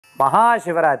மகா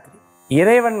சிவராத்திரி.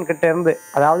 இறைவன் கிட்ட இருந்து,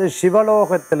 அதாவது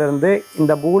சிவலோகத்திலிருந்து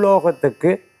இந்த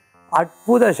பூலோகத்துக்கு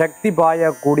அற்புத சக்தி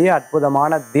பாயக்கூடிய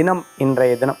அற்புதமான தினம்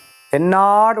இன்றைய தினம்.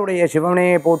 தென்னாடுடைய சிவனே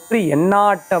போற்றி,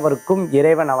 எந்நாட்டவர்க்கும்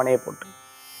இறைவன் அவனே போற்றி.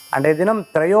 அன்றைய தினம்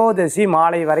திரையோதசி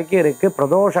மாலை வரைக்கும் இருக்கு.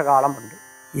 பிரதோஷ காலம் உண்டு.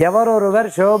 எவரொருவர்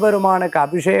சிவபெருமானுக்கு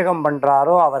அபிஷேகம்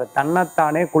பண்ணுறாரோ அவர்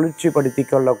தன்னைத்தானே குளிர்ச்சிப்படுத்தி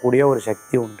கொள்ளக்கூடிய ஒரு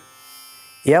சக்தி உண்டு.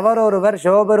 எவரொருவர்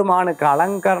சிவபெருமானுக்கு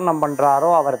அலங்கரணம் பண்ணுறாரோ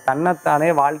அவர் தன்னைத்தானே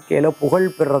வாழ்க்கையில் புகழ்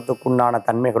பெறுறதுக்குண்டான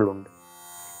தன்மைகள் உண்டு.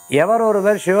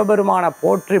 எவரொருவர் சிவபெருமானை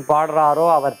போற்றி பாடுறாரோ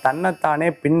அவர் தன்னைத்தானே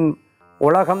பின்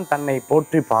உலகம் தன்னை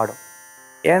போற்றி பாடும்.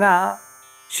 ஏன்னா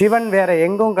சிவன் வேற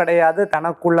எங்கும் கிடையாது,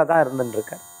 தனக்குள்ளே தான்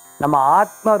இருந்துட்டுருக்கார். நம்ம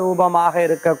ஆத்ம ரூபமாக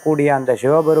இருக்கக்கூடிய அந்த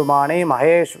சிவபெருமானை,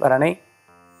 மகேஸ்வரனை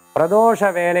பிரதோஷ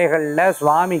வேளைகளில்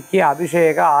சுவாமிக்கு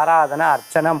அபிஷேக ஆராதனை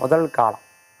அர்ச்சனை முதல் காலம்.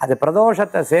 அது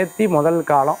பிரதோஷத்தை சேர்த்தி முதல்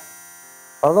காலம்.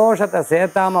 பிரதோஷத்தை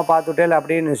சேர்த்தாமல் பார்த்துட்டேல்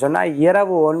அப்படின்னு சொன்னால்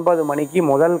இரவு 9 மணிக்கு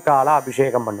முதல் கால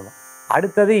அபிஷேகம் பண்ணுவோம்.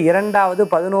 அடுத்தது இரண்டாவது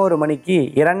 11 மணிக்கு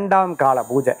இரண்டாம் கால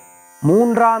பூஜை.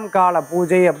 மூன்றாம் கால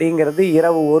பூஜை அப்படிங்கிறது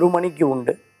இரவு 1 மணிக்கு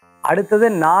உண்டு. அடுத்தது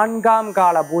 4ஆம்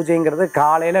கால பூஜைங்கிறது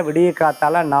காலையில் விடிய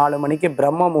காத்தால 4 மணிக்கு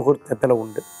பிரம்ம முகூர்த்தத்தில்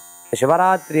உண்டு.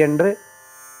 சிவராத்திரி அன்று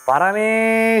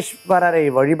பரமேஸ்வரரை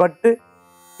வழிபட்டு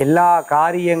எல்லா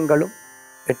காரியங்களும்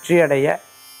வெற்றியடைய,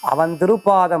 அவன்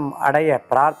திருப்பாதம் அடைய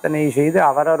பிரார்த்தனை செய்து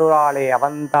அவரருளாலே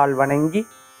அவன்தாள் வணங்கி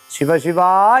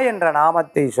சிவசிவா என்ற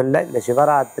நாமத்தை சொல்ல இந்த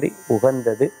சிவராத்திரி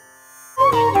உகந்தது.